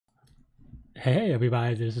Hey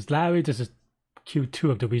everybody, this is Larry. This is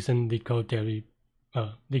Q2 of the recent Leetcode daily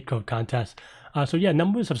Leetcode contest. So yeah,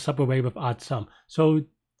 numbers have subarray with odd sum. So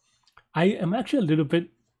I am actually a little bit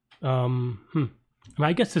I mean,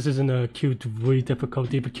 I guess this isn't a Q3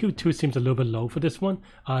 difficulty, but Q2 seems a little bit low for this one.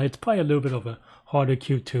 It's probably a little bit of a harder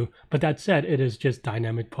Q2, but that said, it is just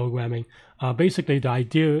dynamic programming. Basically, the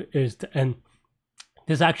idea is and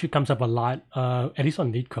this actually comes up a lot, at least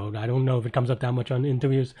on Leetcode. I don't know if it comes up that much on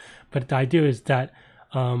interviews, but the idea is that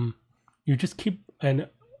you just keep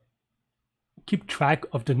track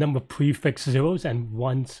of the number of prefix zeros and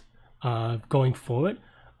ones going forward,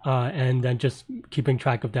 and then just keeping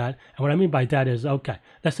track of that. And what I mean by that is, okay,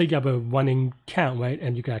 let's say you have a running count, right?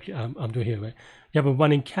 And you can actually, I'm doing here, right? You have a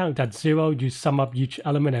running count that's 0. You sum up each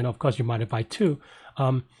element, and of course you multiply by 2.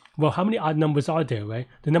 Well, how many odd numbers are there, right?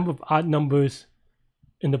 The number of odd numbers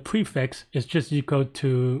in the prefix is just equal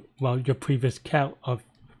to, well, your previous count of,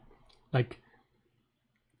 like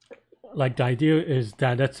the idea is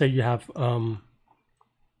that, let's say you have and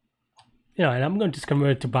I'm going to just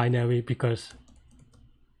convert it to binary because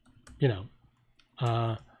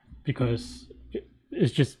because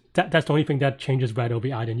it's just that's the only thing that changes, right? It'll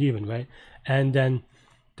be odd and even, right? And then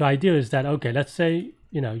the idea is that, okay, let's say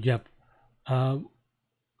you have and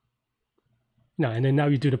then now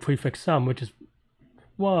you do the prefix sum, which is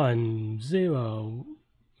 1 0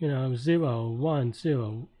 0 1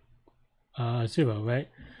 0 0, right?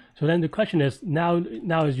 So then the question is, now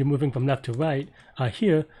as you're moving from left to right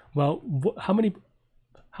here, well, how many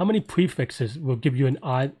prefixes will give you an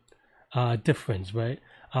odd difference, right?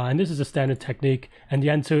 And this is a standard technique, and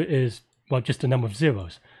the answer is, well, just the number of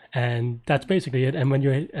zeros, and that's basically it. And when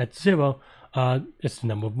you're at 0, it's the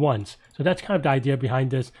number of ones. So that's kind of the idea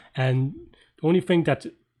behind this. And the only thing that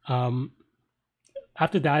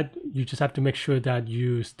after that, you just have to make sure that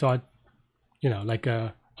you start, like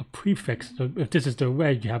a prefix. So if this is the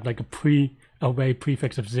array, you have like a array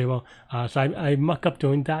prefix of 0. So I muck up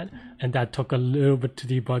doing that, and that took a little bit to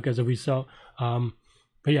debug as a result.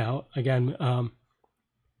 But yeah, again,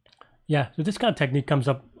 yeah. So this kind of technique comes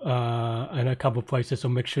up in a couple of places. So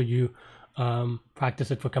make sure you practice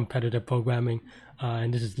it for competitive programming.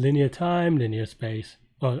 And this is linear time, linear space.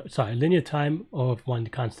 Or sorry, linear time of one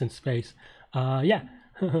constant space. Yeah.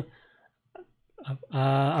 You're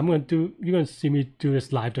going to see me do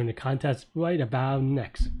this live during the contest right about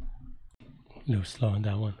next. A little slow on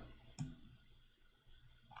that one.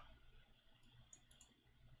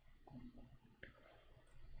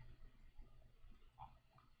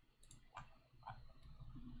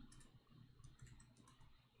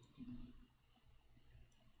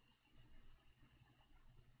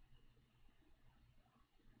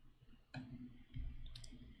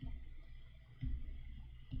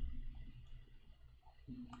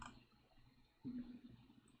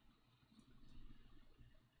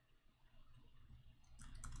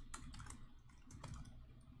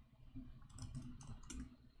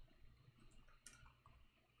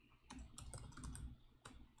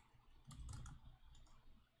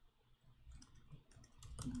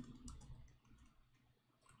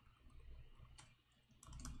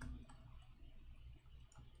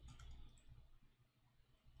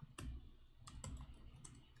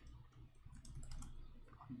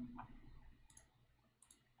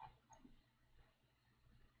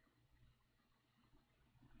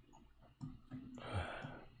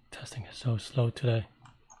 Testing is so slow today.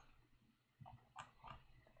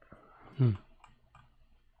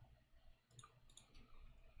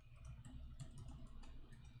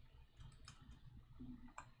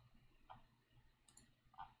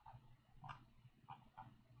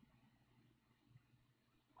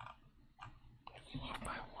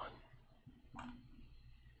 By 1.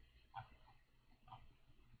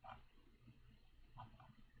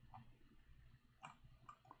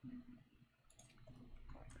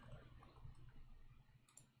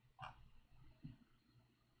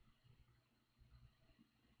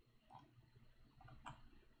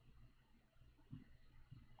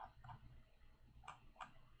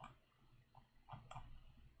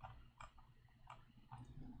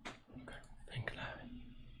 Think Larry.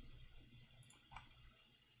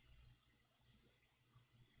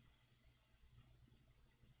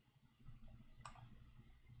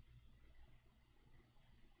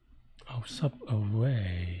 Oh,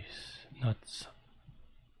 subarrays, not sub.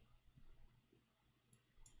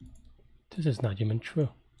 This is not even true.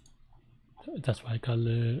 That's why I got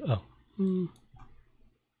oh.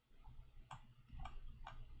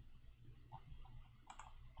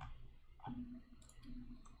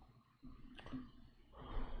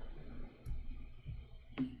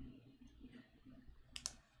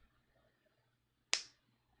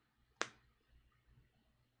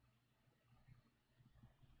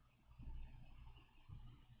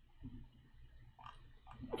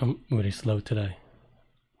 I'm really slow today.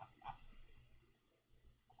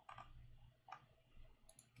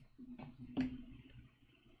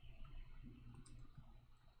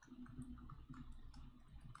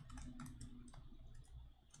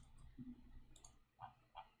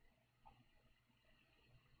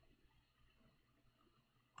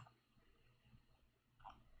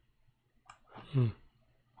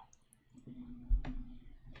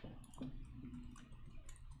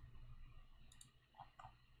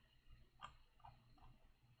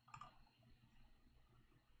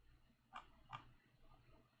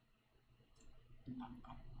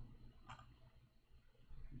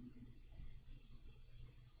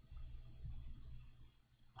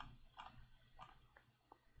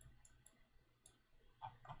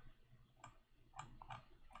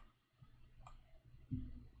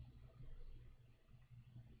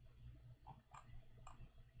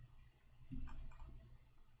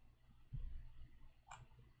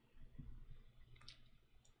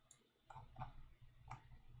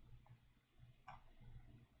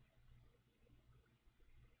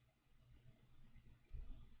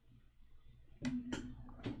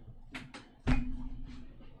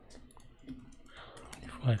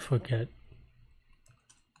 Before I forget.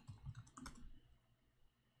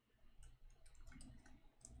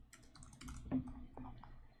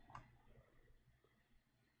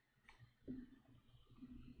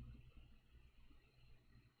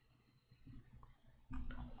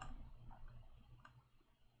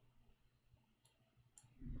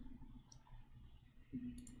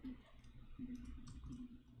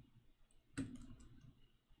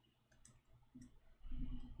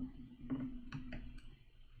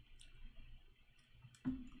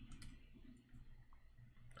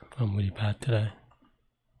 I'm really bad today.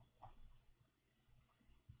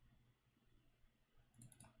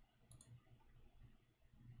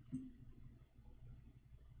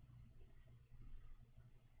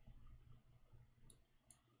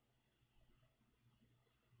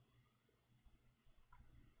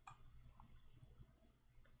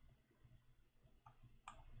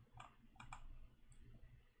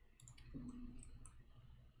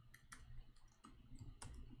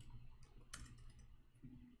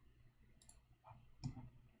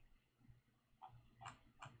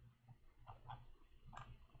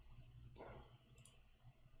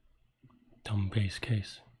 Dumb base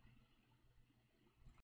case.